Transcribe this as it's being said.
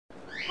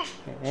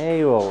There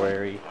you are,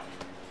 Larry.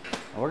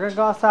 We're gonna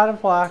go outside and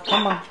fly.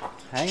 Come on.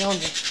 Hang on.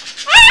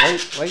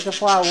 Wait to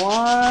fly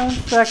 1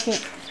 second.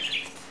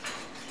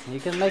 You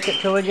can make it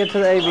till we get to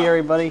the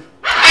aviary, buddy.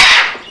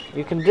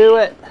 You can do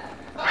it.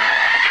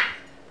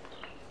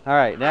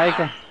 Alright, now you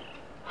can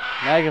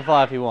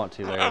fly if you want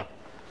to, Larry.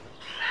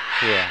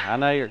 Yeah, I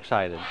know you're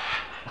excited.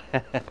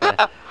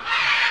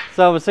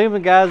 So I'm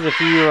assuming, guys, if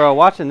you're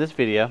watching this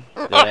video,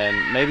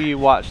 then maybe you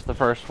watched the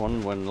first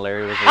one when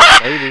Larry was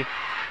a baby.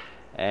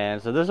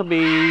 And so this will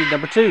be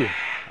number 2,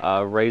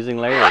 raising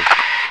Larry.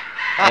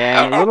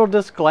 And a little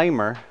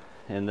disclaimer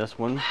in this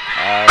one.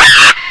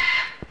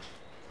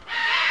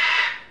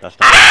 That's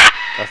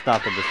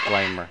not the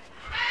disclaimer.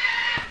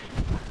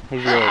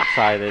 He's really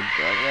excited.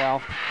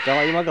 Well,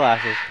 don't eat my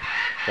glasses.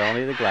 Don't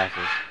eat the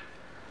glasses.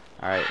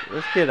 Alright,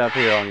 let's get up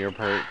here on your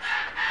perch.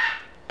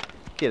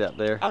 Get up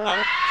there.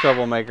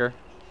 Troublemaker.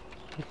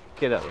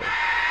 Get up there.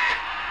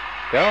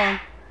 Go on.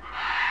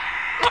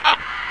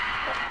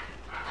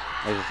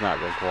 He's just not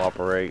going to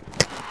cooperate.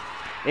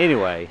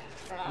 Anyway,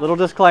 little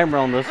disclaimer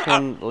on this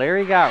one.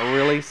 Larry got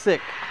really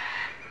sick.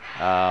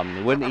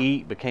 He wouldn't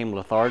eat, became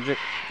lethargic.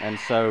 And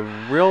so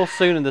real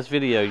soon in this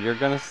video, you're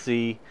going to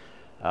see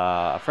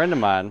a friend of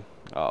mine,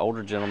 an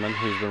older gentleman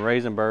who's been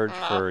raising birds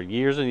for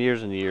years and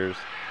years and years.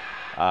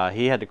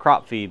 He had to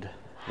crop feed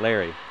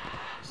Larry.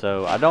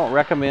 So I don't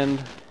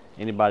recommend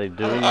anybody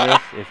doing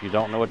this if you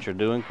don't know what you're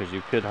doing, because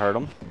you could hurt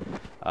him.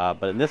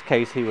 But in this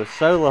case, he was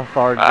so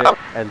lethargic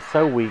and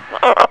so weak,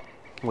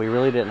 we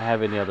really didn't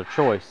have any other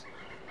choice.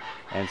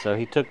 And so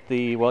he took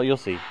the, well, you'll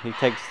see, he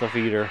takes the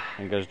feeder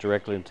and goes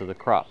directly into the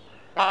crop.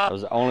 That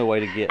was the only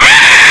way to get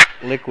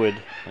liquid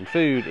and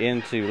food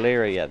into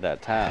Larry at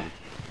that time.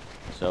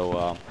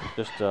 So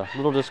just a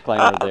little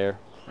disclaimer there.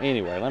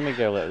 Anyway, let me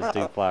go let this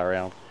dude fly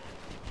around.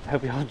 I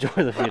hope y'all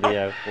enjoy the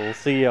video. We'll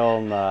see you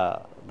on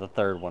the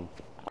third one.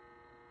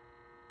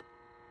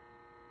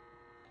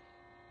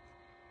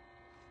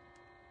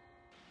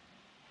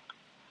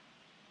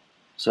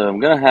 So I'm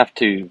going to have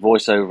to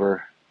voice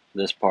over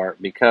this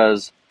part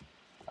because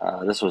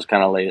this was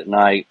kind of late at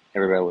night.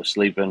 Everybody was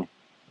sleeping.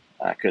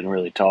 I couldn't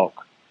really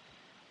talk.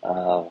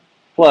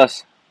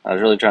 Plus, I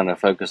was really trying to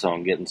focus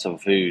on getting some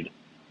food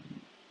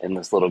in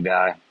this little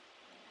guy.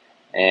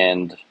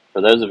 And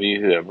for those of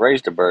you who have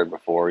raised a bird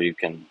before, you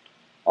can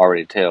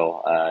already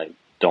tell I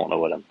don't know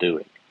what I'm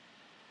doing.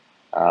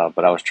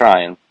 But I was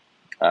trying.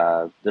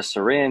 This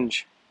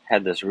syringe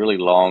had this really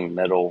long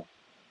metal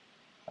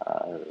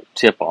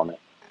tip on it.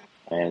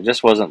 And it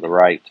just wasn't the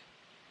right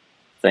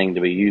thing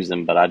to be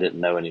using, but I didn't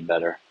know any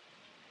better.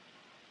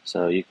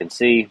 So you can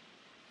see,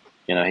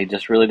 you know, he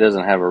just really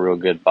doesn't have a real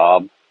good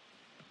bob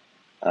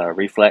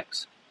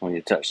reflex. When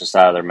you touch the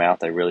side of their mouth,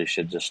 they really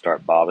should just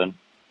start bobbing.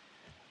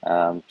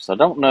 So I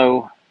don't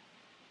know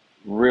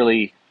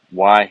really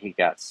why he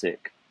got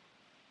sick.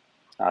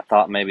 I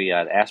thought maybe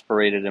I'd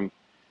aspirated him,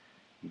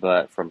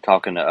 but from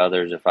talking to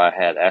others, if I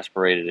had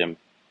aspirated him,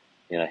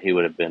 you know, he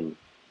would have been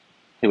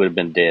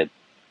dead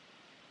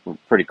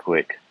pretty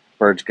quick.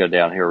 Birds go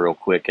down here real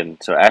quick, and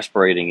so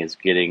aspirating is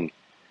getting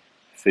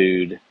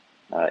food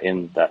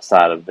in that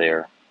side of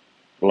their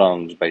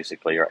lungs,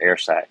 basically, or air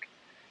sac,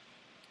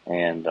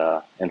 and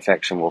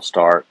infection will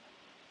start,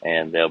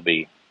 and they'll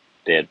be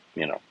dead,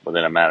 you know,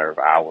 within a matter of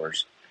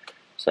hours.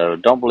 So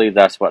don't believe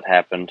that's what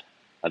happened.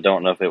 I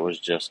don't know if it was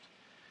just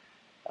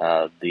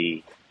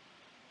the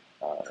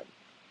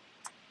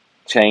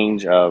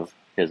change of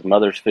his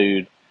mother's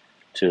food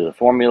to the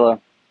formula.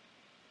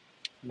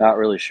 Not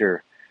really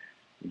sure.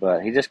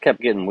 But he just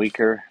kept getting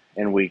weaker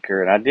and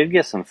weaker. And I did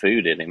get some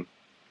food in him.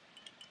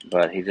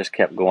 But he just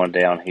kept going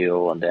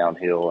downhill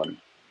and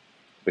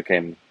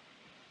became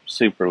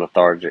super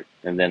lethargic.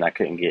 And then I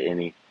couldn't get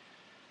any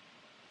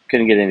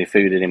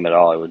food in him at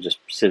all. It would just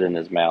sit in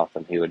his mouth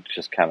and he would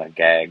just kind of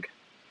gag.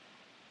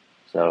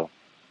 So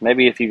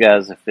maybe if you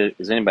guys, if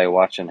there's anybody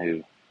watching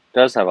who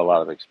does have a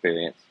lot of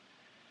experience,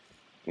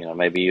 you know,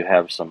 maybe you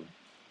have some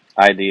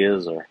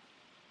ideas or,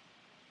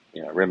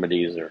 you know,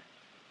 remedies or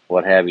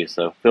what have you.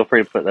 So feel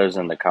free to put those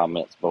in the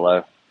comments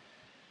below.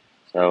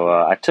 So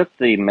I took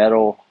the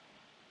metal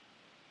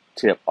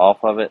tip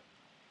off of it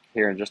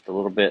here in just a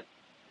little bit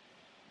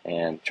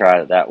and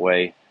tried it that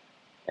way,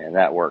 and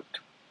that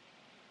worked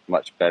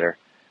much better.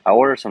 I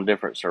ordered some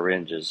different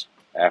syringes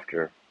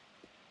after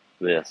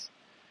this,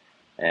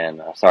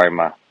 and sorry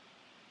my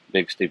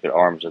big stupid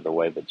arms are the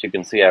way, but you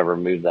can see I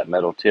removed that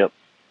metal tip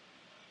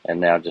and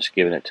now just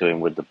giving it to him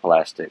with the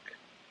plastic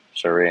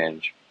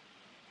syringe.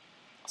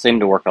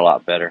 Seemed to work a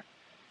lot better.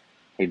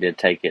 He did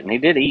take it, and he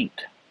did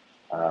eat,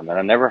 and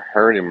I never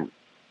heard him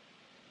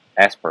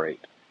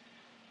aspirate.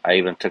 I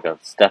even took a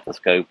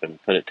stethoscope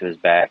and put it to his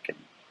back and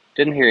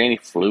didn't hear any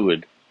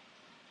fluid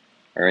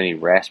or any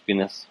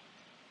raspiness.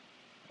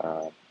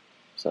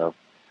 So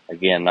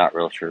again, not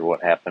real sure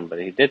what happened, but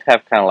he did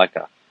have kind of like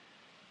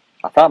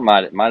I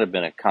thought it might have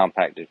been a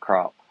compacted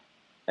crop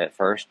at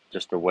first,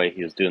 just the way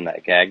he was doing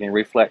that gagging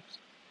reflex,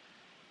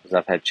 because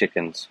I've had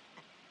chickens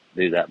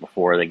do that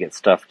before. They get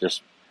stuff,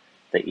 just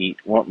they eat.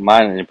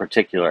 Mine in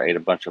particular ate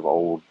a bunch of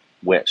old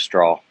wet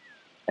straw,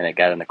 and it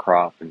got in the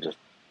crop and just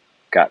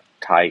got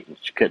tight and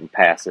she couldn't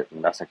pass it,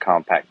 and that's a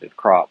compacted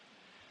crop.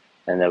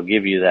 And they'll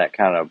give you that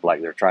kind of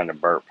like they're trying to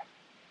burp,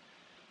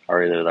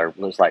 or either they're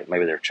looks like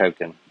maybe they're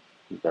choking.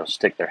 They'll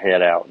stick their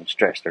head out and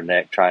stretch their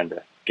neck trying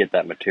to get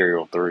that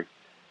material through.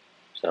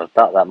 So I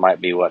thought that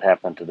might be what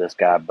happened to this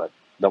guy, but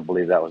don't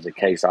believe that was the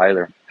case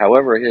either.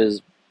 However,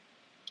 his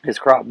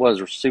crop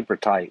was super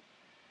tight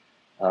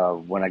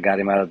when I got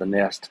him out of the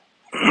nest.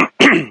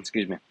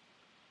 Excuse me.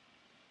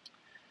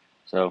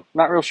 So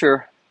not real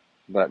sure,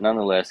 but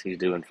nonetheless, he's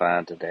doing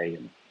fine today.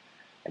 And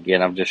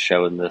again, I'm just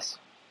showing this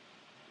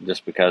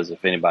just because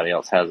if anybody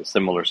else has a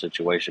similar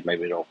situation,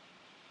 maybe it'll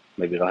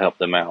help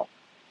them out.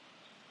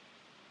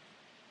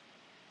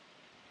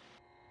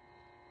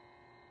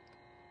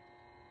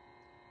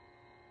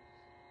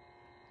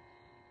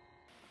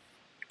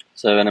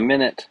 So in a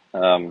minute,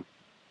 the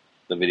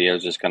video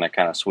is just going to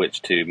kind of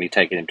switch to me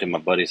taking him to my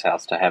buddy's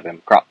house to have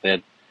him crop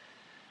fed.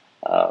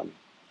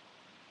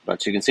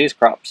 But you can see his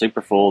crop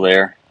super full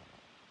there.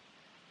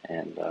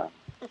 And I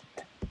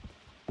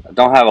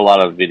don't have a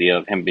lot of video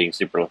of him being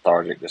super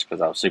lethargic just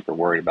because I was super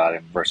worried about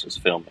him versus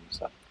filming.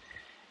 So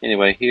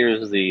anyway,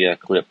 here's the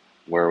clip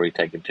where we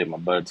take him to my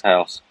bud's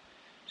house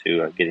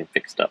to get him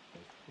fixed up.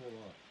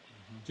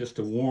 Just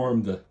to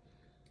warm the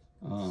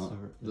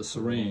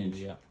syringe.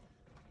 Yeah.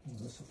 Well,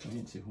 that's a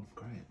fancy one,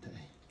 great day.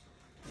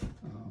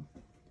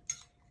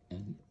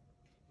 And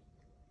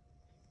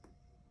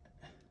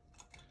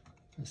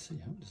let's see,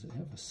 does it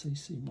have a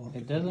CC mark?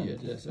 It doesn't. Yeah,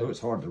 it does. Oh,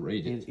 it's hard to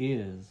read it. It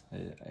is.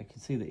 I can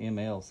see the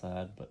ML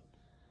side, but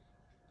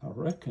I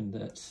reckon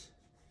that's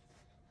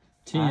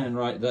 10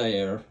 right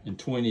there and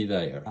 20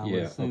 there. I would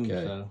assume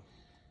so.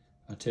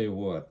 I tell you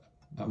what,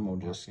 I'm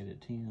gonna just it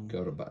at 10.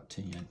 go to about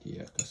 10.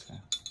 Yeah, because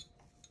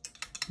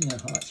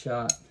hot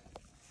shot.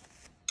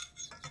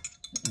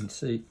 And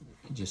see,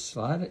 you just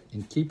slide it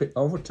and keep it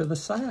over to the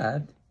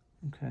side.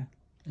 Okay.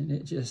 And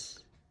it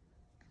just,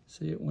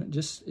 see,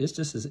 it's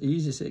just as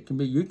easy as it can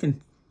be. You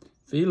can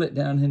feel it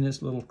down in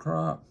this little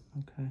crop.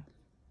 Okay.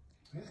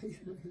 Yeah, he's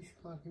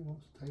like he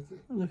wants to take it.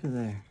 Look at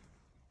there.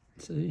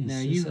 See,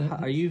 now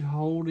are you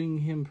holding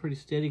him pretty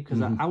steady?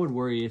 Because I would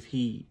worry if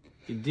he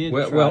did.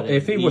 Well,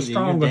 if he was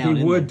stronger,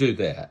 he would do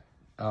that.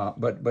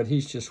 But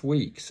he's just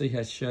weak. See how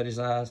he shut his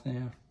eyes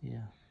now?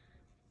 Yeah.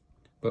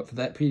 But for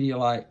that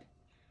Pedialyte,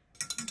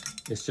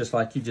 it's just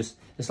like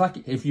it's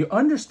like if you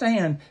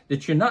understand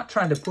that you're not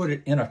trying to put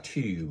it in a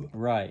tube.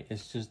 Right.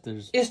 It's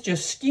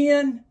just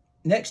skin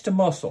next to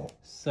muscle.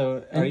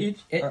 So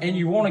and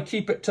you want to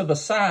keep it to the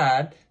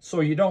side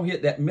so you don't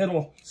hit that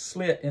middle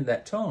slit in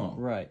that tongue.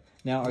 Right.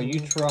 Now, are you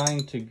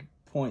trying to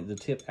point the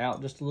tip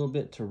out just a little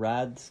bit to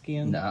ride the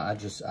skin? No, I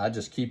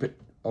just keep it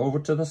over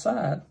to the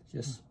side.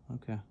 Just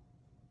okay.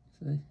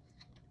 See.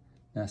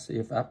 Now see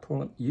if I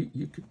pull it,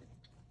 you could.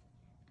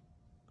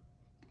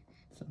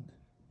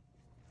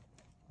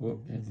 Well,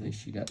 at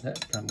least you got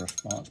that kind of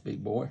response,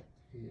 big boy.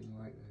 He didn't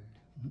like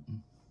that.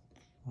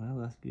 Well,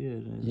 that's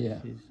good. Yeah.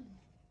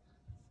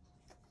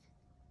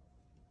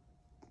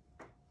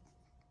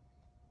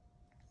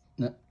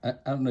 Now, I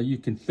don't know, you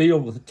can feel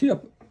with the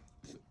tip.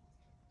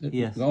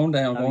 Yes. Going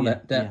down,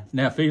 down. Yeah.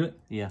 Now feel it?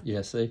 Yeah.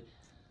 Yeah, see?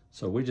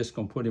 So we're just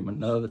going to put him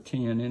another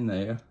 10 in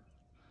there.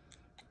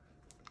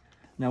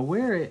 Now,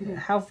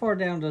 how far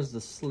down does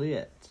the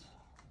slit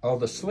Oh,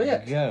 the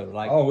slit go?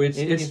 Like,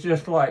 it's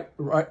just like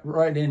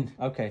right in.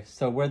 Okay,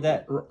 so where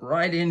that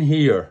right in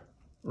here,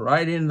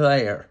 right in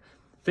there.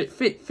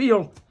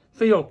 Feel.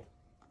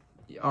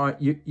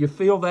 You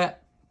feel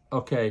that?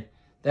 Okay,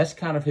 that's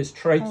kind of his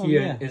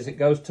trachea as it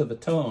goes to the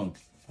tongue.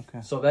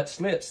 Okay. So that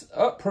slit's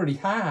up pretty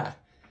high.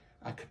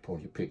 I could pull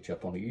your picture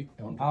up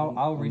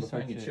I'll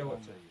research it. Show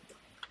it to you.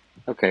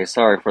 Okay,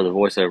 sorry for the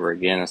voiceover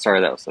again, and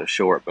sorry that was so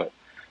short, but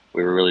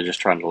we were really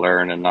just trying to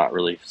learn and not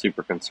really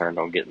super concerned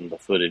on getting the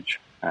footage.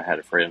 I had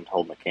a friend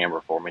holding the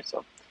camera for me,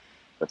 so.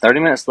 But 30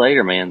 minutes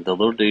later, man, the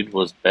little dude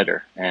was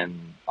better,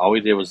 and all we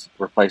did was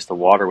replace the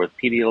water with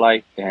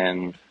Pedialyte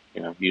and,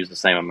 use the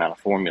same amount of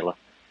formula.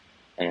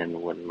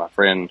 And when my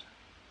friend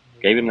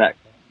gave him that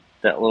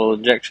little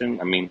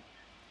injection, I mean,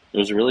 it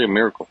was really a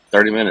miracle.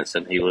 30 minutes,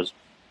 and he was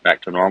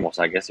back to normal,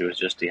 so I guess he was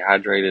just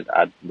dehydrated.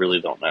 I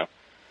really don't know.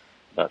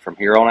 But from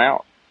here on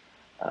out,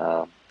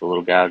 the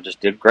little guy just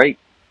did great.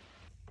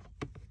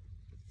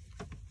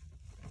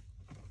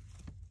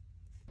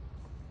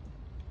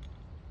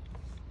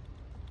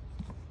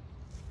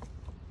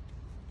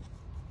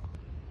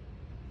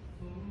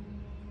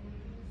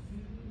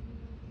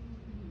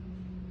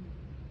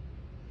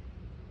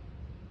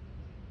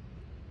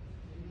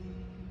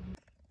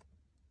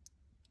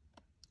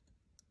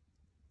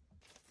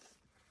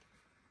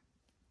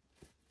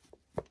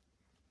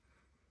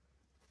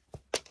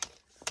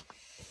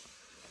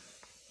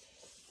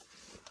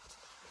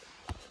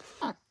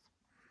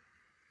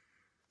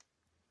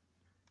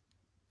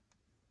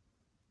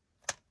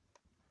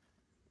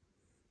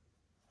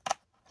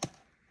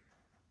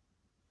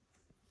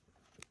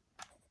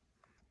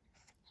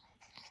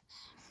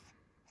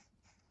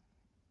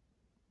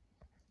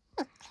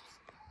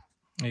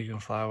 Are you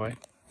gonna fly away?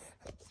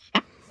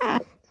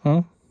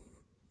 Huh?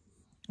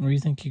 Where do you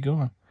think you're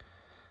going?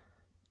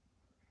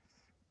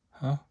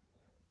 Huh?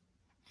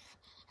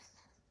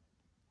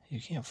 You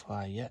can't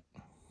fly yet.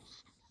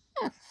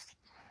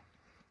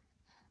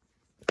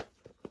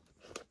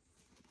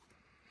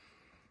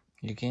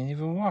 You can't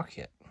even walk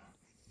yet.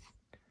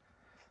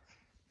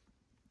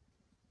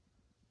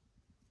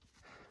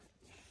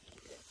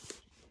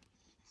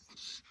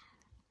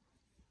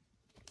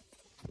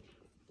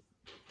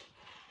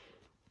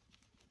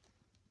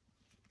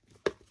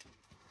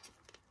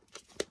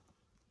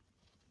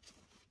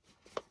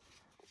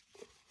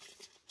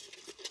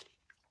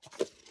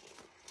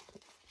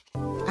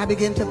 I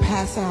began to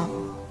pass out,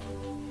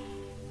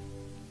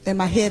 and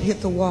my head hit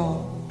the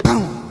wall.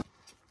 Boom!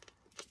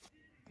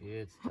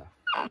 Good stuff.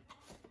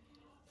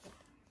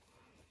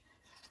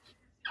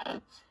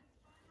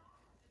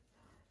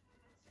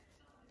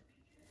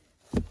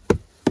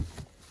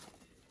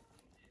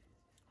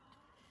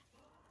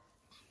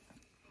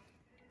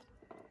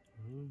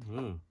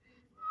 Mm-hmm.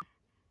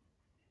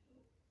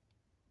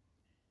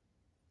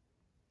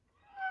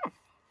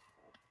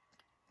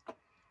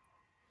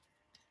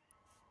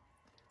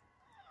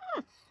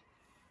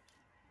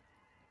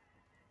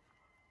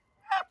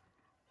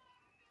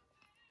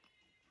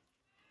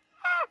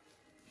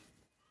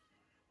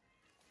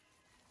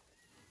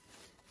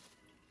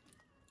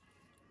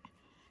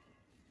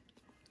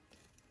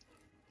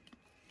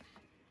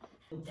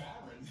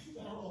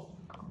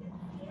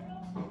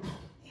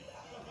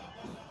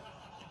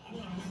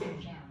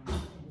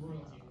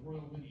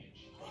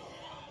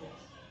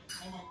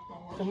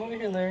 Come over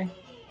here, Larry.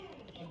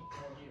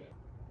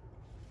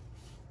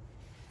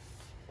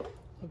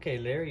 Okay,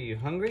 Larry, you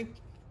hungry?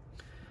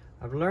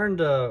 I've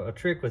learned a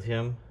trick with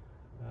him.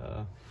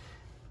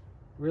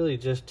 Really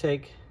just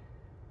take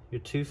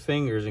your 2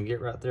 fingers and get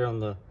right there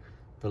on the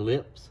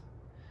lips,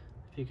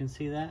 if you can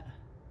see that.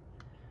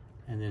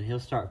 And then he'll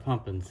start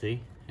pumping,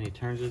 see? And he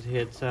turns his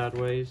head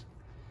sideways.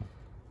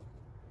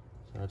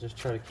 So I just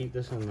try to keep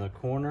this in the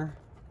corner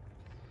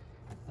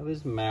of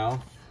his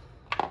mouth.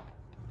 I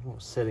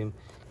won't set him.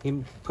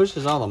 He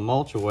pushes all the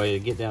mulch away to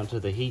get down to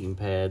the heating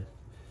pad.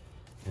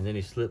 And then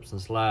he slips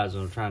and slides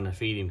when I'm trying to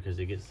feed him because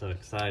he gets so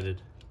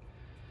excited.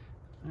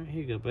 All right,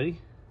 here you go, buddy.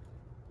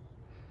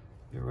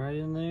 Get right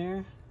in there.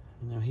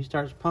 And then he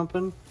starts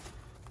pumping,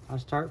 I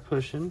start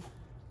pushing.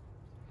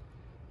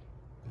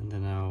 And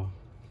then I'll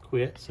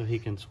quit so he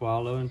can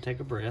swallow and take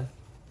a breath.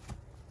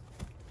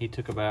 He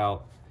took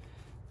about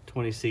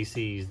 20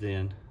 cc's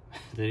then.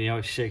 Then he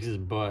always shakes his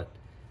butt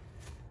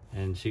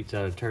and shoots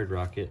out a turd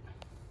rocket.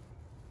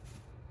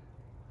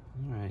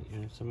 All right, you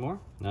want some more?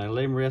 Now I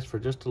let him rest for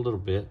just a little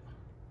bit.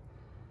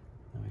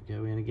 Then we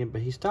go in again,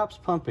 but he stops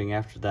pumping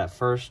after that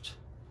first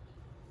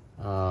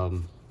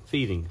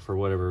feeding for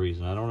whatever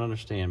reason. I don't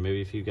understand.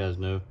 Maybe if you guys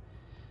know,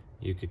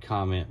 you could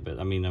comment. But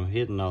I mean, I'm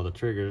hitting all the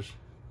triggers,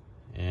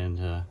 and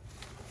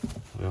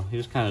well, he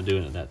was kind of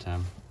doing it that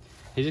time.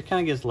 He just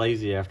kind of gets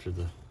lazy after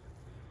the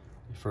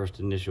first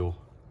initial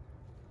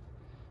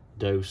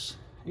dose.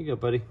 Here you go,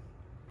 buddy.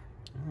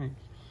 All right,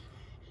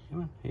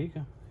 come on. Here you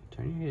go.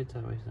 Turn your head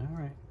that way. All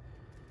right.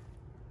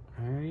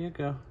 There you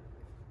go.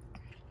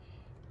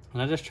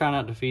 And I just try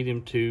not to feed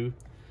him too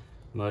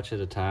much at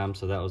a time,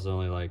 so that was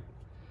only like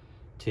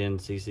 10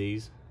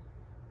 cc's.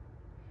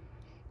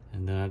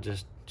 And then I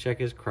just check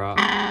his crop,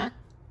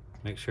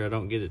 make sure I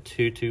don't get it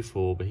too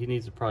full, but he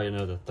needs probably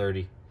another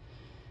 30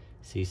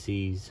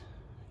 cc's.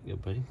 Here you go,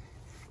 buddy.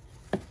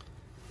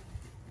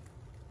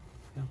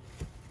 Go.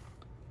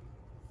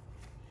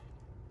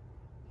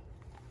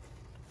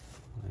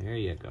 There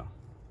you go.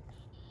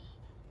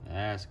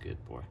 That's good,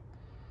 boy.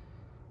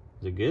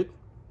 Is it good?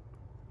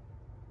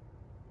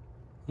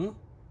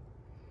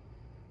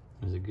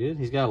 Is it good?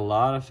 He's got a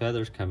lot of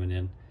feathers coming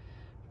in.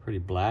 Pretty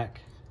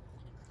black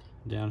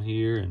down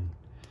here, and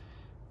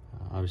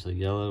obviously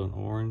yellow and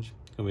orange.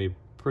 It's gonna be a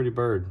pretty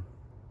bird.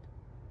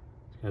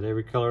 It's got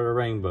every color of the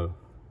rainbow.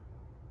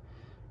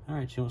 All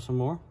right, you want some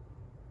more?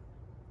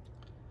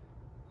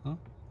 Huh?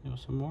 You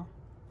want some more?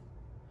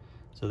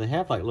 So they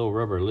have like little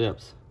rubber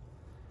lips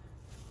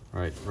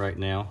right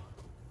now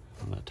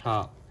on the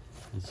top.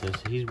 And so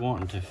he's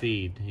wanting to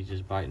feed. He's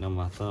just biting on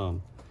my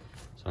thumb.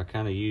 So I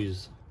kind of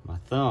use my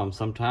thumb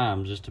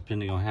sometimes, just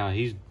depending on how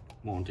he's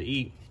wanting to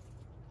eat.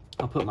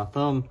 I'll put my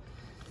thumb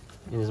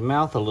in his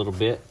mouth a little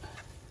bit,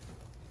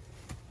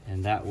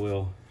 and that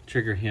will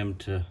trigger him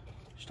to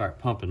start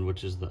pumping,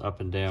 which is the up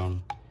and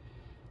down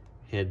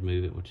head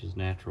movement, which is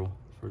natural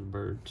for the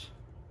birds.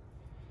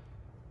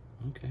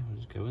 Okay, we'll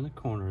just go in the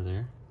corner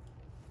there.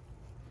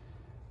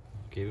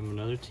 Gave him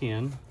another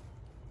 10.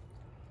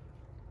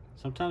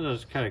 Sometimes I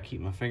just kind of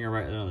keep my finger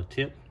right on the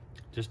tip,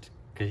 just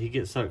because he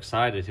gets so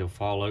excited he'll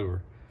fall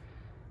over.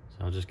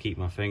 So I'll just keep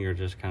my finger,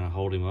 just kind of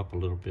hold him up a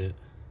little bit.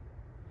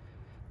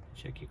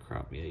 Check your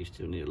crop. Yeah, you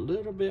still need a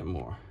little bit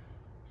more.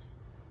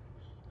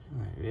 All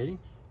right, ready?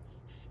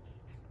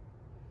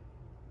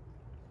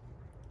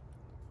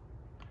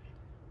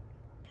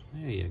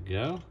 There you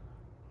go.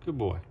 Good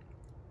boy.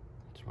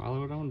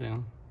 Swallow it on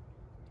down.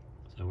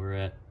 So we're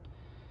at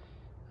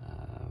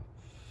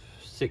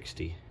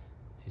 60.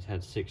 He's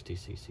had 60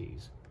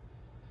 cc's.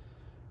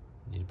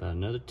 Need about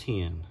another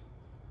 10.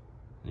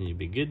 and you'll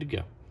be good to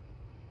go.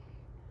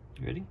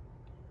 Ready?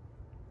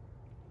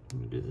 I'm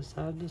gonna do this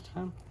side this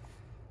time.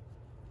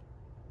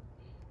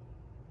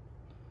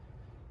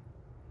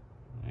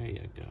 There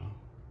you go.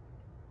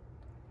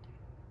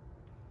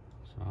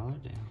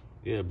 Solid down.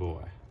 Good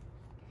boy.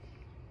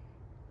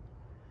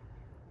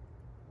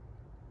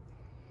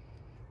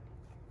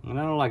 And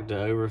I don't like to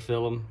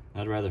overfill them.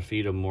 I'd rather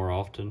feed them more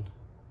often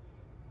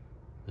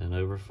than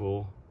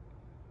overfull,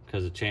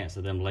 because the chance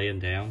of them laying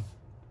down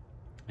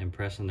and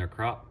pressing their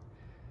crop,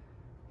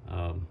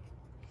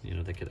 you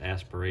know, they could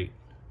aspirate.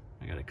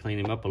 I gotta clean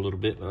him up a little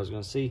bit, but I was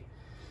gonna see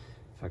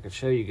if I could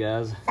show you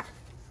guys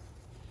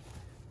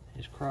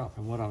his crop,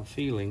 and what I'm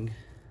feeling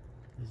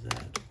is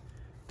that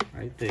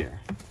right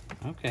there.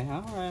 Okay,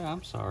 all right,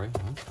 I'm sorry.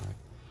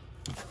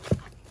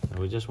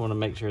 So we just wanna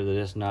make sure that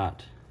it's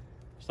not,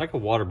 it's like a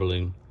water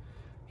balloon.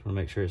 Just wanna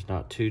make sure it's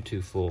not too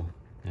full,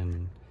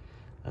 and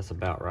that's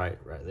about right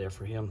there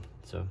for him.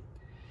 So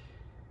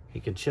he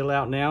can chill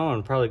out now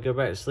and probably go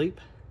back to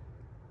sleep,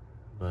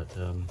 but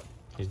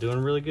he's doing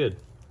really good.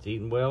 He's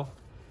eating well.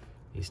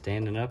 He's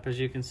standing up, as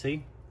you can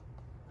see.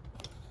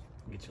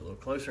 Get you a little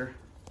closer.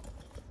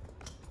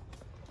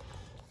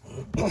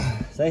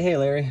 Say hey,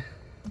 Larry.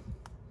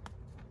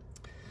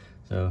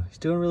 So he's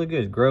doing really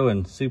good,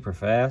 growing super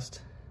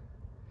fast,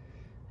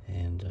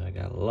 and I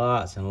got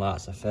lots and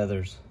lots of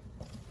feathers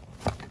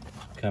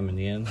coming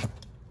in.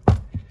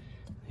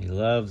 He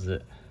loves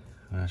it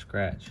when I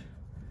scratch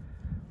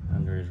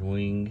under his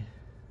wing.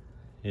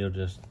 He'll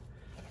just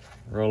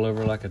roll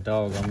over like a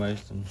dog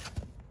almost and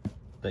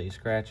let you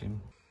scratch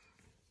him.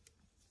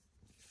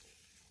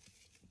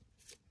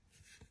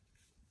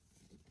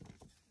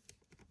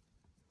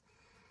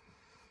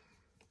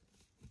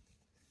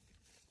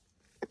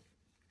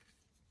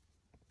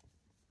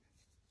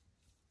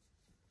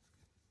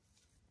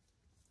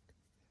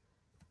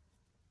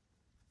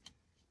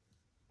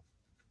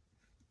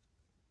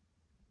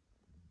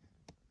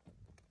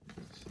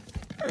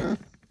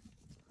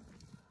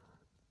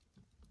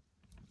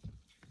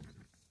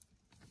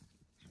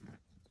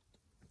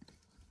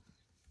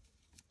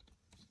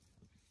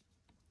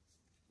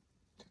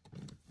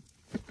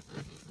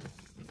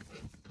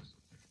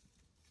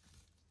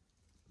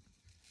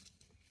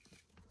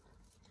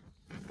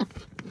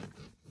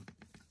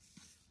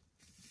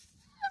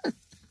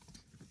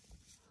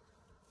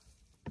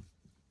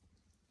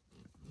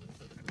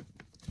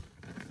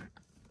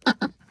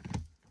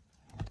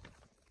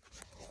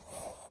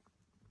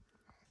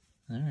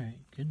 All right,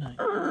 good night.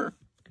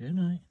 Good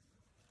night.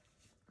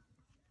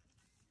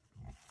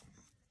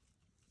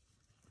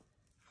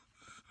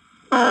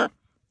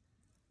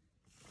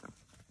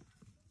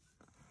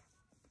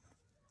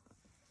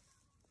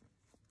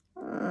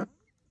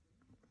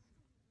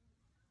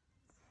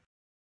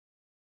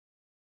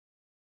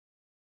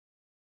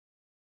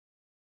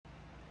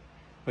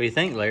 What do you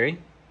think, Larry?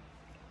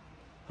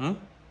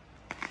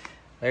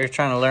 Larry's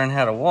trying to learn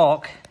how to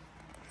walk,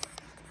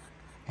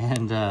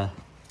 and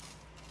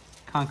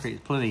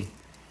concrete's plenty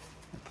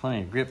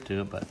of grip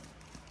to it, but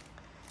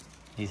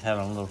he's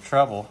having a little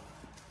trouble.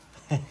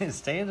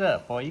 Stand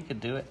up, boy, you could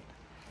do it.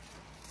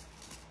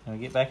 Want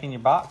to get back in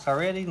your box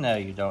already? No,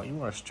 you don't. You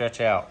want to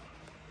stretch out.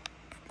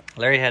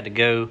 Larry had to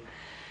go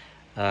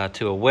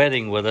to a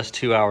wedding with us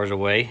 2 hours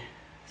away,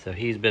 so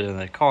he's been in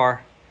the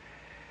car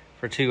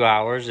for 2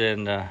 hours,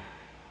 and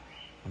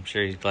I'm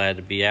sure he's glad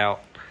to be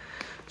out.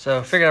 So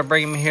I figured I'd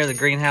bring him in here to the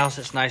greenhouse.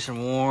 It's nice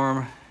and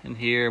warm in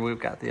here. We've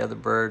got the other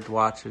birds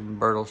watching.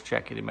 Bertle's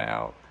checking him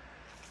out.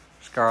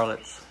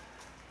 Scarlett's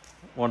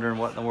wondering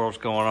what in the world's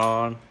going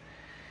on.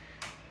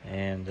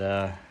 And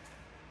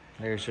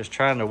Larry's just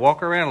trying to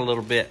walk around a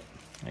little bit.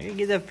 You gotta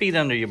get them feet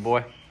under you,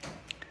 boy.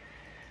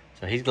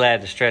 So he's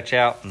glad to stretch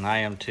out, and I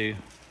am too.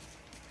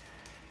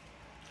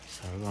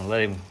 So we're gonna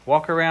let him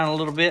walk around a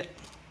little bit,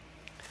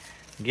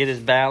 get his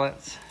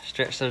balance,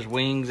 stretch those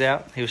wings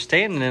out. He was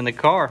standing in the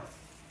car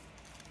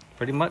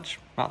pretty much,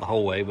 not the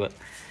whole way, but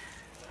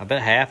I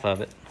bet half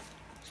of it.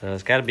 So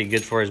it's got to be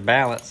good for his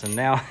balance, and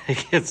now he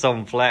gets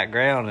on flat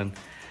ground and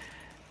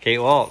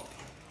can't walk.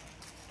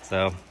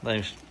 So let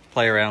him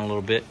play around a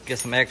little bit, get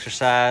some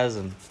exercise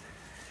and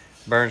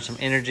burn some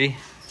energy.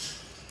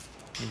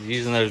 He's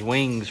using those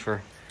wings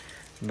for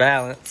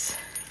balance.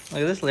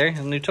 Look at this, Larry,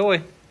 a new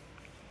toy.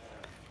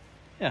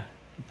 Yeah,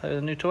 you play with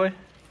a new toy.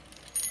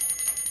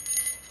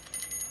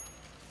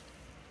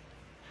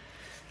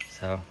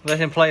 So let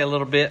him play a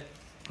little bit,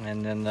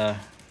 and then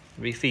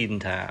be feeding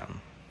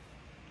time.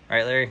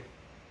 Right, Larry?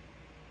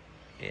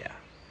 Yeah.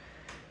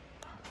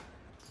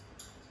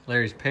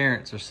 Larry's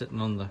parents are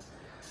sitting on the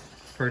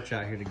perch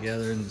out here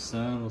together in the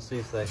sun. We'll see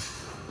if they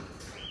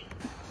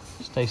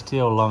stay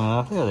still long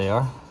enough. There they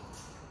are.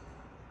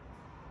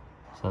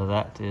 So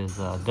that is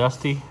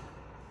Dusty,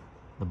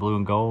 the blue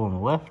and gold on the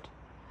left,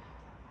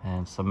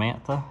 and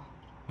Samantha,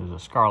 who's a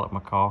scarlet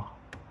macaw,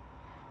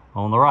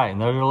 on the right.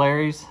 And those are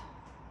Larry's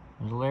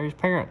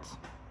parents.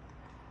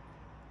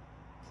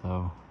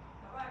 So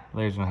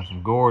Larry's gonna have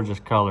some gorgeous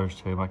colors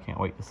to him. I can't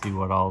wait to see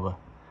what all the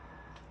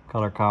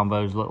color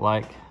combos look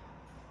like.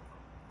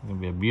 It's gonna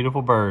be a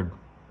beautiful bird.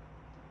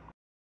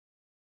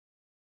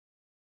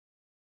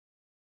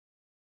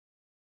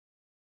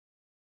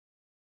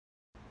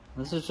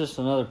 This is just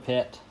another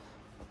pet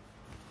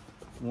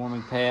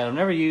warming pad. I've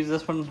never used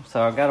this one,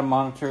 so I've got to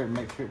monitor it and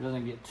make sure it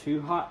doesn't get too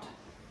hot.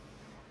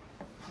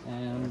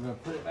 And I'm going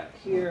to put it back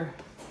here.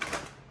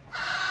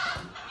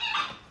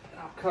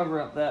 I'll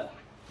cover up that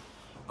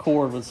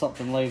cord with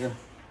something later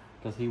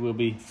because he will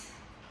be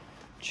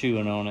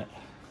chewing on it.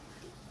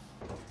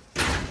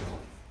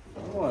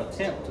 I'm going to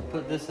attempt to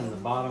put this in the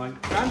bottom. I'm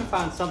trying to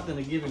find something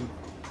to give him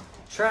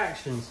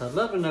traction, so I'd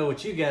love to know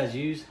what you guys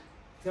use.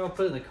 If y'all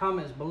put it in the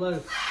comments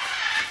below,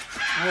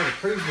 I would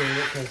appreciate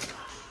it because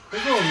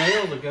there's little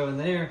nails that go in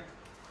there.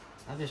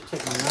 I just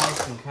took my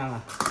knife and kind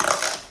of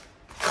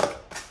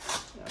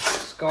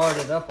scarred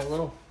it up a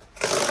little.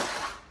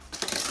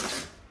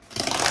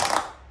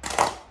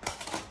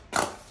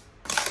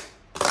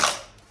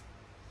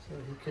 So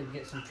he could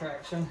get some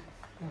traction.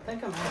 I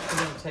think I'm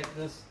actually going to take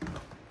this,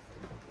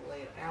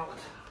 lay it out.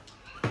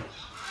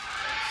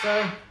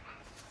 So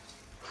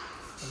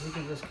he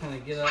can just kind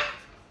of get up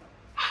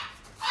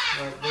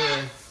right there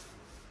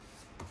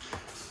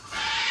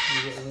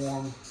and get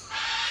warm.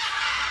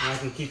 And I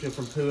can keep it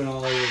from pooing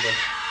all over the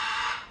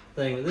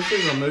thing. This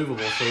is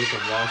removable, so we can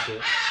wash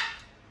it.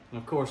 And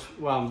of course,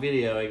 while I'm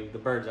videoing, the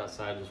birds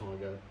outside just want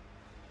to go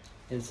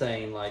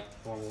insane like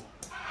normal.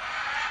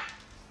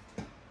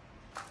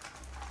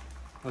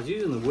 I was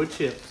using the wood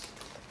chips,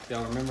 if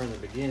y'all remember in the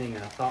beginning,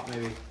 and I thought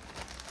maybe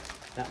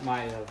that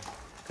might have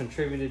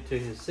contributed to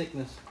his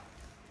sickness.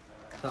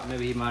 I thought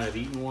maybe he might have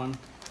eaten one.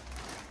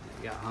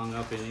 It got hung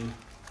up in him.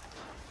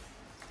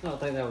 I don't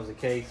think that was the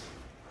case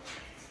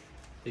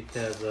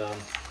because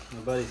my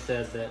buddy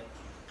said that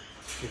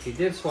if he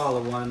did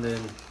swallow one,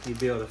 then he'd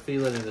be able to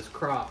feel it in his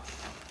crotch,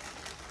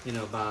 you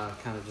know, by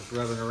kind of just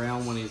rubbing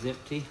around when he's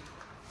empty.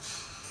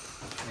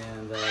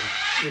 And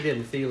he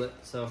didn't feel it,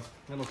 so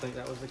I don't think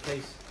that was the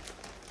case.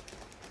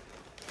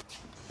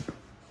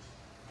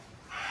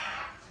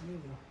 There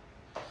you go.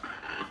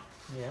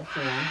 Yeah, that's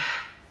one.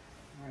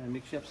 All right,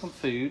 mix you up some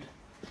food.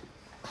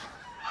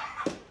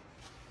 So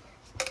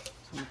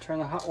I'm gonna turn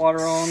the hot water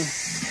on.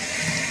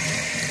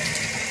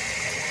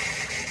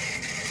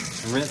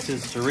 And rinse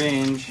his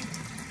syringe.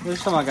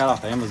 This time I got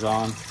off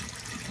Amazon.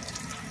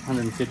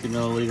 150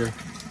 milliliter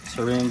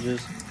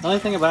syringes. The only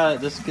thing about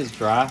it, this gets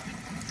dry.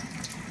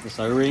 This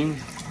O-ring.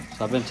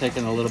 So I've been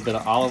taking a little bit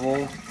of olive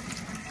oil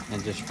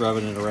and just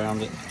rubbing it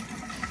around it.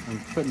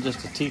 And putting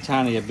just a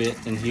teeny bit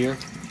in here.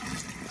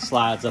 It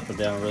slides up and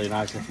down really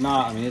nice. If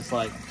not, I mean, it's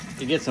like,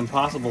 it gets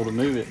impossible to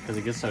move it because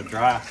it gets so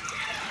dry.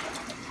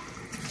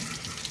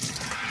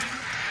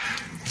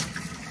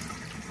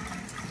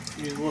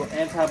 Use a little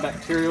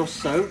antibacterial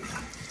soap.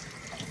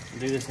 I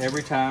do this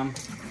every time.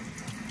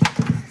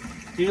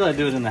 Usually I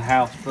do it in the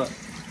house, but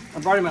I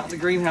brought him out in the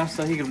greenhouse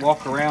so he could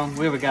walk around.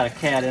 We have got a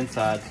cat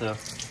inside, so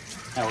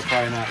that would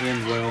probably not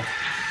end well.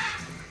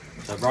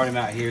 So I brought him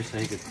out here so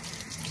he could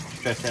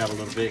stretch out a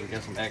little bit and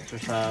get some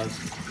exercise.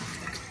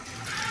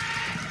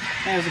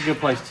 And it's a good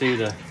place too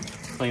to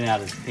clean out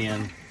his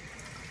pen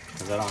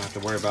because I don't have to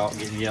worry about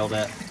getting yelled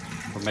at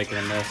for making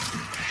a mess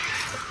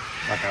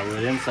like I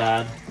would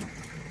inside.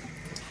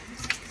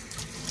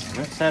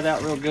 Rinse that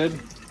out real good.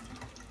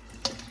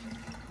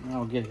 And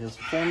I'll get his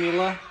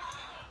formula.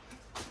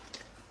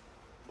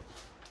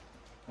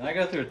 And I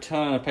go through a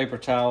ton of paper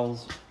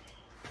towels,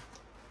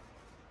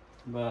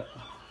 but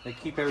they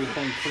keep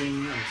everything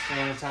clean and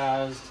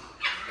sanitized.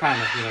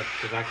 Kind of, you know,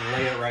 because I can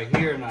lay it right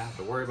here and I have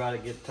to worry about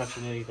it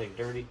touching anything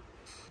dirty.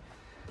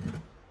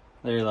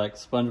 They're like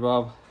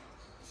SpongeBob.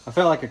 I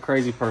felt like a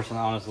crazy person,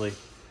 honestly,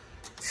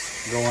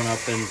 going up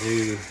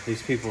into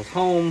these people's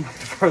home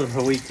for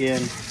the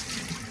weekend.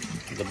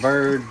 The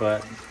bird,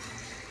 but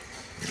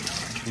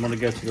I'm gonna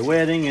go to the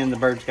wedding and the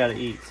bird's got to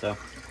eat, so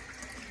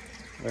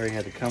Larry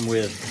had to come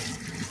with.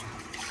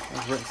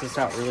 Let's rinse this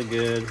out really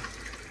good.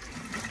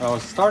 I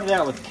started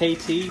out with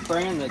KT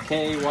brand, the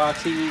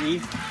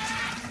K-Y-T-E,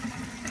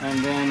 and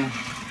then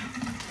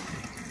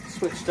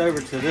switched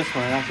over to this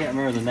one, and I can't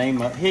remember the name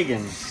of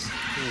Higgins.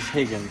 This is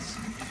Higgins.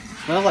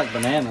 Smells like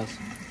bananas.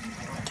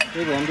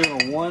 Really, I'm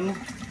doing a 1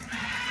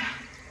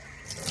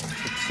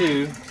 to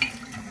 2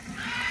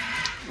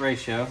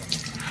 ratio.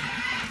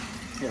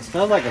 Yeah, it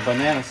smells like a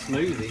banana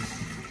smoothie.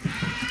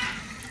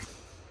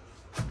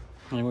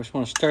 And we just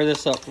want to stir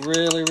this up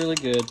really, really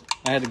good.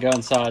 I had to go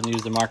inside and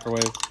use the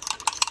microwave.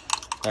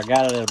 I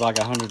got it at like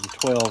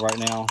 112 right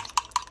now.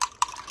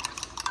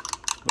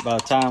 But by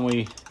the time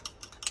we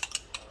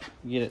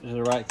get it to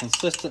the right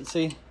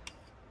consistency,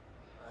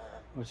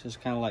 which is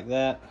kind of like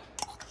that,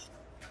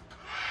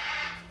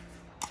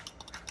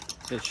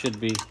 it should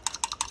be to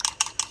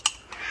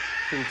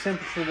the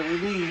temperature that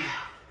we need.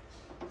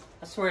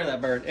 I swear to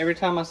that bird, every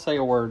time I say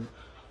a word,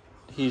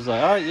 he's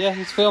like, all right, yeah,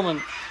 he's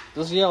filming.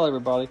 Just yell,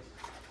 everybody.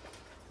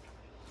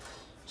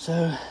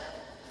 So,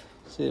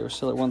 see, we're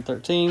still at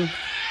 113.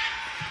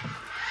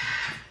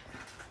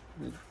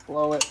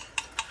 Blow it.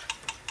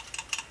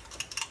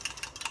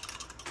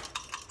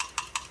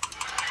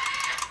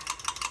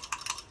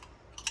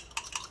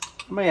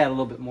 I may add a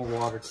little bit more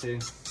water too.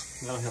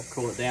 That'll help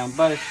cool it down,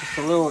 but it's just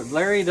a little,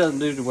 Larry doesn't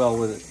do well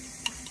with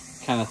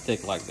it kind of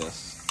thick like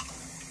this.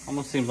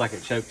 Almost seems like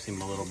it chokes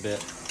him a little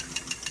bit.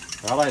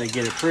 But I like to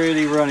get it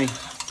pretty runny.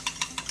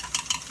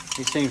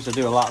 He seems to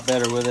do a lot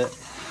better with it.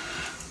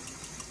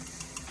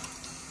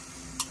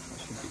 That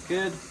should be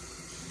good.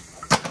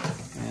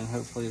 And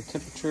hopefully the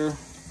temperature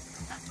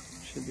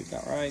should be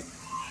about right.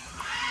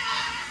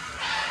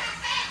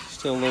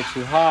 Still a little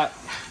too hot.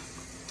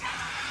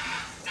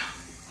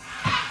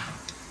 A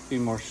few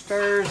more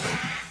stirs.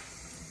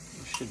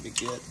 It should be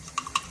good.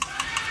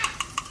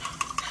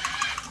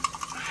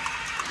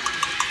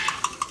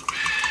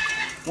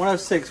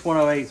 .106,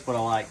 108 is what I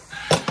like.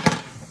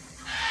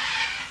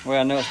 Well,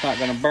 I know it's not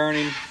going to burn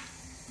him.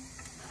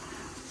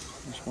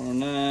 There's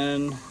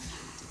 109,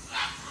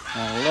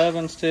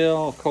 111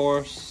 still, of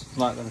course. It's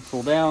not going to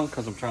cool down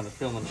because I'm trying to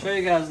film and show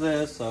you guys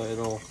this, so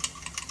it'll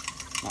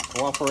not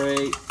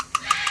cooperate.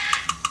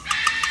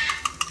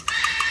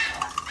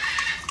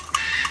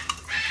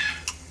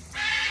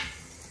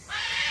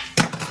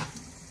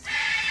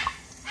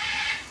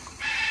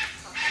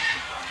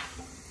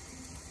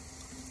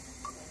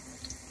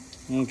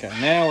 Okay,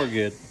 now we're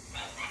good.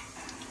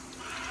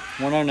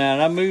 109.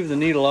 I moved the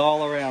needle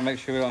all around, make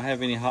sure we don't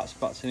have any hot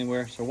spots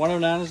anywhere. So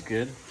 109 is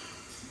good.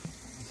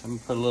 So I'm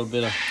gonna put a little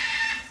bit of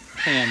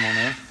ham on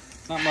there.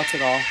 Not much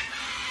at all.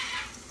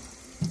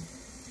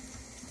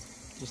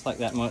 Just like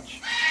that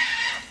much.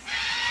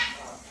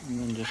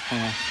 And then just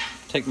kind of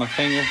take my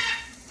finger.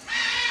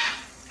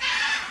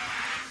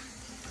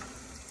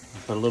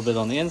 Put a little bit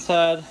on the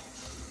inside.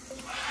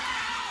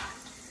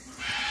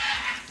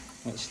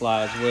 It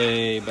slides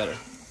way better.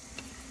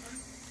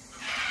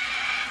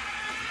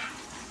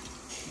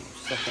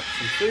 Suck up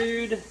some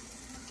food.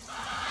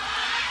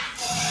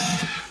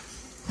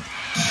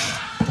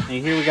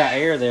 And here we got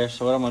air there,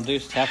 so what I'm gonna do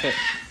is tap it.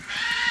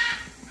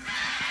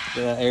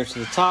 Get that air to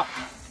the top.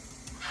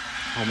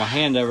 Hold my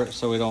hand over it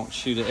so we don't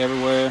shoot it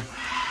everywhere.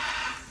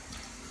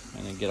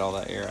 And then get all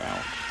that air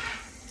out.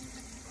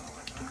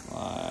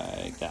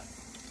 Like that.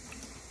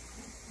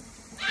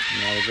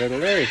 Now we go to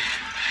Larry.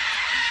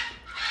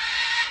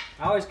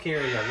 I always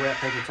carry a wet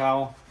paper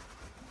towel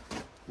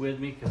with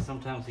me because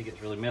sometimes he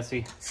gets really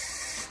messy.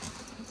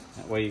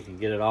 That way you can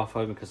get it off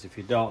of him, because if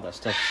you don't, that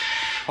stuff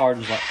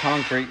hardens like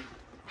concrete.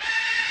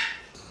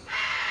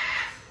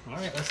 All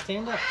right, let's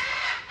stand up.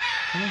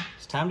 Come on,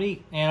 it's time to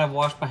eat. And I've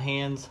washed my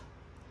hands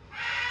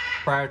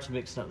prior to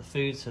mixing up the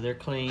food, so they're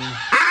clean.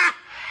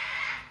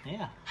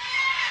 Yeah.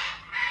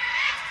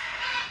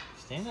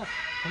 Stand up,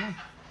 come on.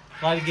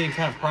 I like to get him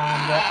kind of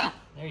primed up.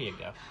 There you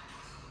go.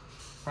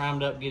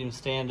 Primed up, get him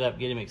stand up,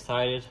 get him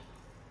excited.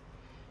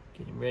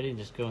 Get him ready,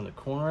 just go in the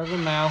corner of the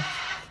mouth.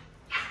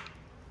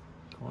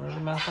 Corner of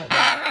the mouth like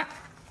that.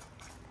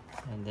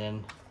 And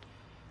then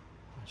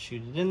I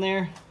shoot it in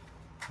there.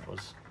 That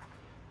was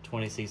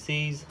 20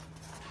 cc's.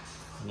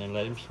 And then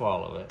let him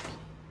swallow it.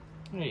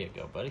 There you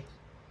go, buddy.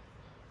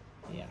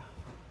 Yeah.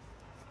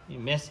 You're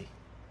messy.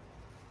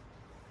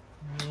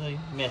 Really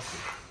messy.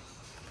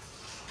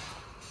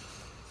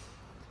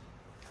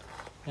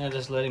 Now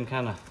just let him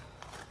kind of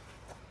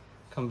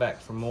come back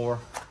for more.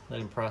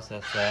 Let him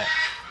process that.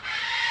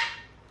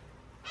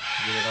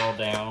 Get it all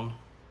down.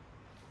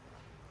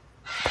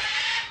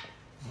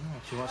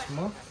 Alright, you want some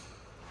more?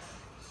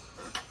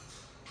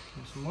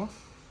 Want some more?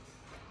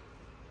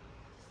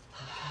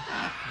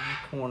 In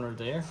the corner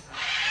there.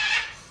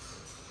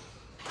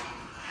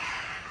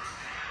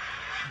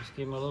 Just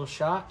give him a little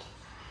shot.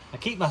 I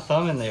keep my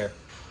thumb in there.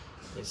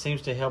 It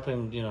seems to help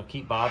him, you know,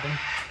 keep bobbing.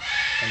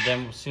 And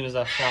then as soon as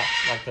I shot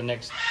like the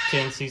next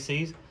 10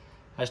 cc's,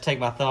 I just take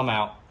my thumb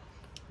out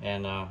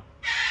and he'll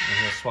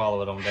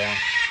swallow it on down.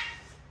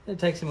 It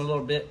takes him a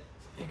little bit.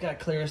 He's got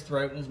to clear his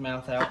throat and his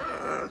mouth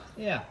out.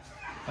 Yeah.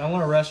 I don't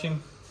want to rush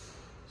him,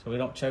 so we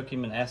don't choke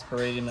him and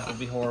aspirate him. That would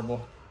be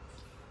horrible.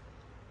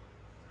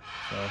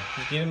 So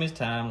just give him his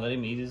time. Let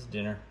him eat his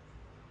dinner.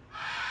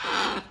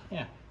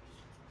 Yeah.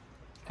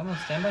 Come on,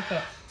 stand back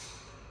up.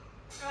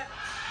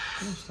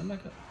 Come on, stand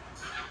back up.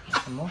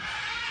 Some more.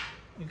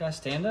 You guys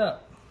stand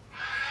up.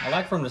 I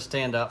like for him to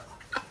stand up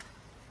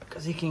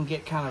because he can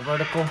get kind of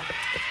vertical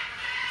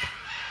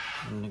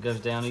and it goes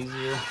down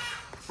easier.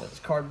 But this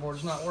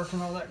cardboard's not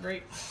working all that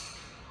great.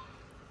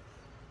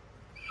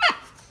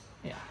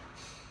 Yeah.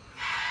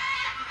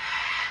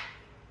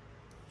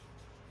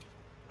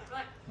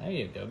 There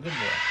you go, good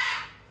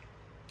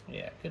boy.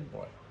 Yeah, good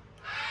boy.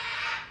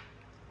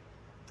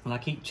 And I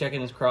keep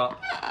checking his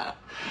crop.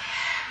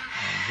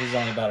 He's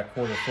only about a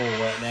quarter full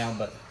right now,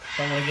 but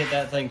don't want to get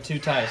that thing too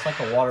tight. It's like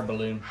a water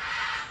balloon.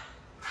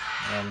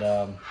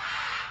 And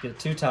get it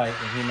too tight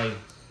and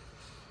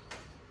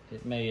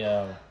it may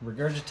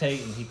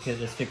regurgitate and he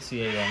could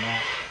asphyxiate on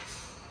that.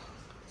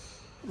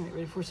 All right,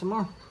 ready for some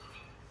more?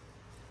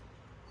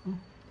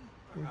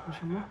 Ready for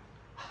some more?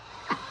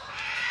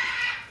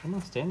 Come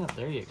on, stand up.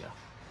 There you go.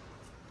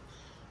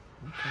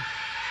 Okay.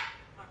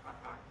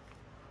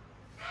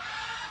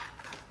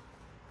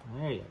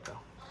 There you go.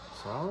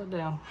 Swallow it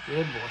down.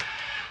 Good boy.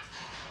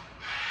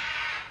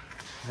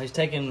 He's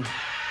taken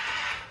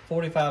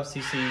 45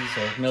 cc's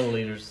or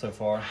milliliters so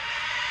far.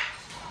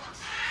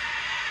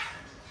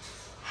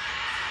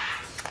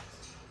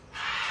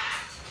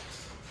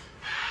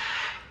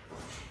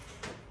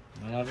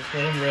 And I'll just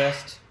let him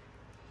rest.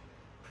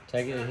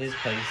 Take it at his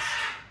pace.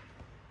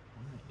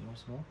 Alright, you want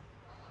some more?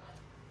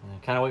 And I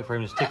kind of wait for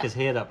him to stick his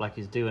head up like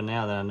he's doing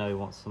now, then I know he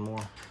wants some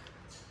more.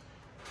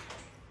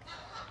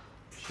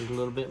 Shoot a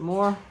little bit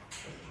more.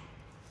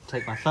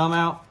 Take my thumb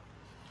out,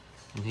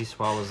 and he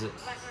swallows it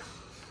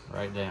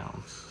right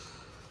down.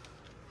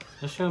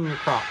 Just show him your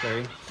crop,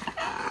 Larry.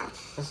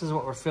 This is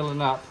what we're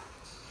filling up.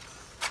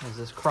 Is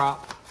this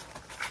crop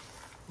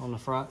on the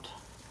front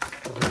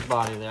of his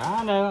body there.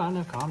 I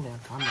know, calm down,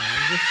 calm down.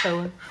 I'm just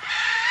showing.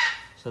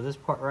 So this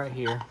part right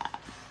here,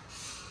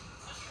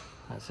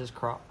 that's his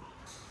crop.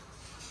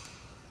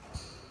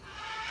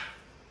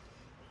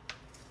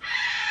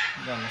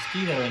 We got a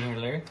mosquito in here,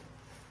 Larry.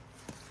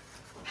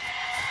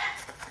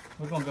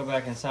 We're gonna go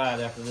back inside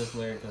after this,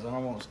 Larry, because I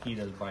don't want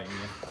mosquitoes biting you.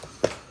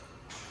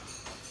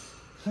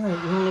 All right, you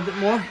want a little bit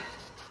more?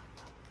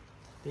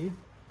 Do you?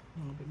 A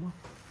little bit more?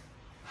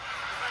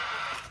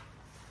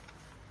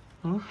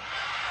 Huh?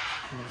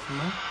 You want some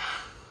more?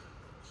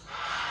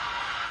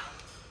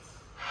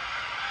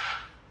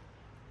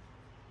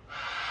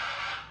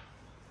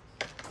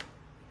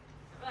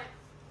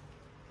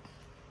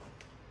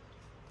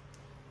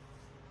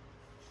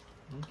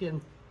 I'm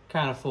getting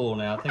kind of full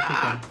now. I think we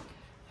can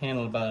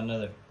handle about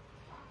another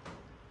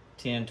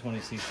 10, 20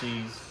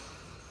 cc's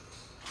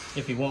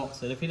if he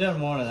wants it. If he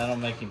doesn't want it, I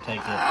don't make him take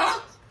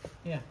it.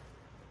 Yeah.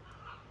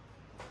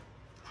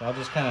 So I'll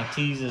just kind of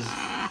tease his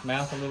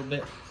mouth a little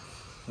bit.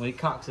 When he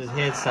cocks his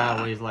head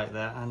sideways like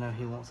that, I know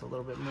he wants a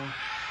little bit more.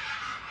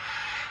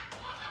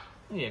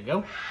 There you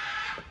go.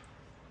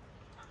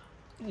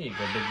 There you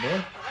go, big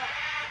boy.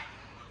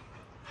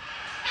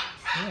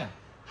 Yeah.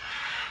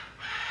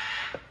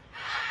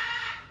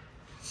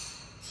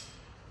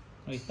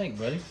 What do you think,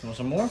 buddy? You want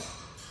some more?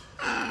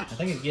 I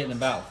think he's getting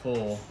about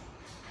full.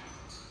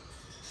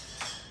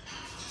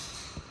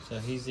 So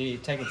he's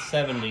taking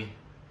 70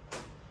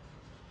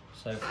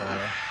 so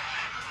far.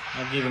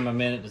 I'll give him a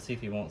minute to see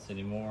if he wants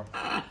any more.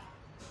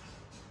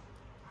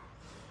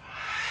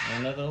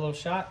 Another little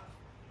shot?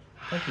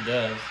 I think he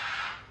does.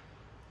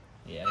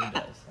 Yeah, he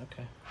does.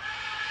 Okay.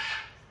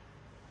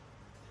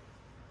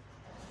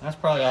 That's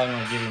probably all I'm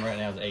going to give him right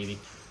now is 80.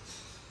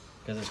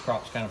 Because his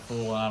crop's kind of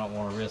full and I don't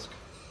want to risk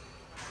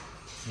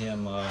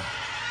him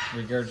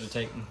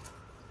regurgitating.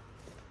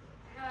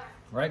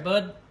 Right,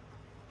 bud?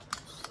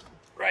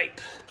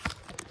 Right.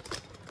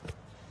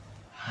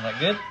 Is that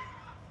good?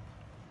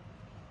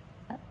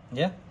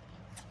 Yeah?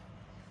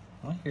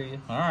 I hear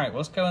you. All right,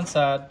 let's go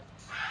inside.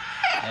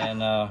 And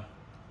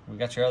we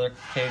got your other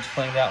cage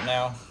cleaned out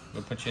now.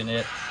 We'll put you in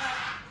it.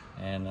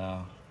 And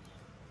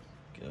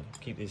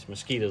keep these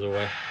mosquitoes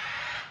away.